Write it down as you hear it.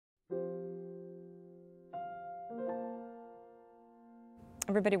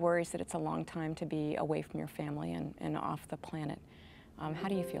Everybody worries that it's a long time to be away from your family and off the planet. How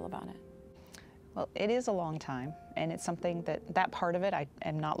do you feel about it? Well, it is a long time, and it's something that part of it I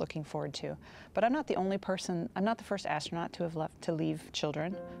am not looking forward to. But I'm not the only person, I'm not the first astronaut to have left to leave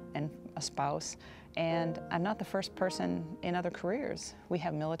children and a spouse, and I'm not the first person in other careers. We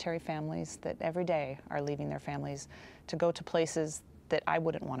have military families that every day are leaving their families to go to places that I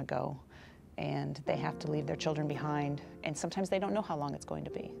wouldn't want to go, and they have to leave their children behind, and sometimes they don't know how long it's going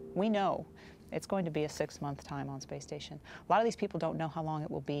to be. We know it's going to be a 6-month time on space station. A lot of these people don't know how long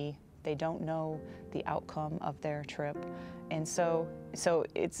it will be. They don't know the outcome of their trip. And so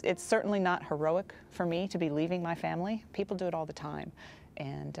it's certainly not heroic for me to be leaving my family. People do it all the time.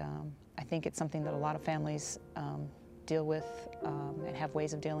 And I think it's something that a lot of families deal with and have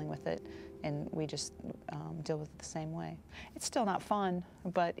ways of dealing with it. And we just deal with it the same way. It's still not fun,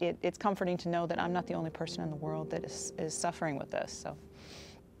 but it's comforting to know that I'm not the only person in the world that is suffering with this. So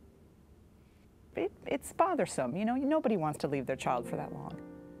it's bothersome. You know, nobody wants to leave their child for that long.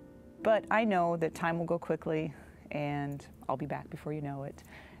 But I know that time will go quickly, and I'll be back before you know it.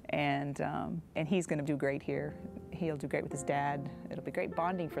 And he's going to do great here. He'll do great with his dad. It'll be great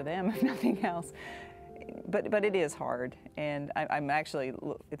bonding for them, if nothing else. But it is hard, and I'm actually,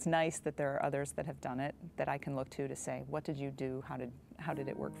 it's nice that there are others that have done it that I can look to say, what did you do? How did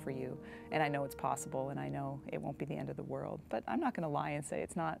it work for you? And I know it's possible, and I know it won't be the end of the world. But I'm not going to lie and say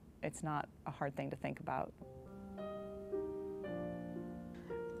it's not a hard thing to think about.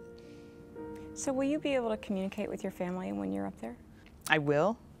 So will you be able to communicate with your family when you're up there? I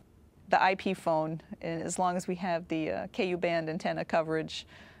will. The IP phone, and as long as we have the KU band antenna coverage,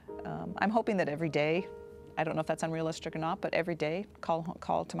 I'm hoping that every day, I don't know if that's unrealistic or not, but every day,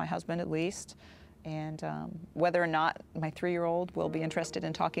 call to my husband at least. And whether or not my 3-year-old will be interested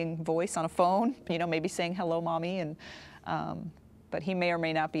in talking voice on a phone, you know, maybe saying hello, mommy, and but he may or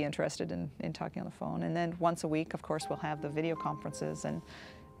may not be interested in talking on the phone. And then once a week, of course, we'll have the video conferences, and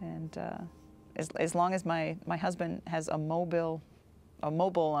as long as my husband has a mobile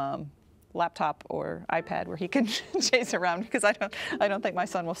laptop or iPad where he can chase around, because I don't think my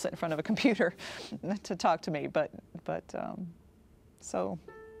son will sit in front of a computer to talk to me. But so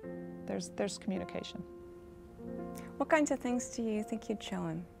there's communication. What kinds of things do you think you'd show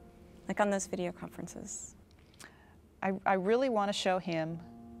him, like on those video conferences? I really want to show him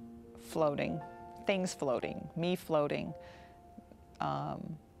floating, things floating, me floating.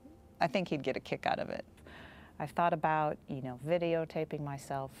 I think he'd get a kick out of it. I've thought about, you know, videotaping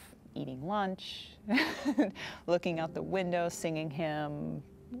myself eating lunch, looking out the window, singing him,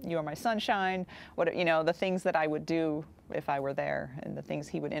 "You Are My Sunshine," you know, the things that I would do if I were there, and the things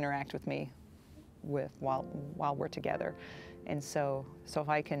he would interact with me with while we're together. And so if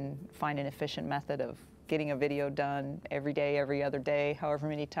I can find an efficient method of getting a video done every day, every other day, however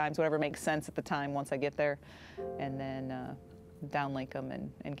many times, whatever makes sense at the time once I get there, and then downlink them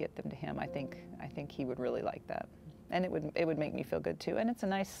and get them to him, I think he would really like that. And it would make me feel good too. And it's a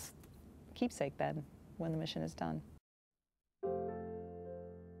nice keepsake then when the mission is done.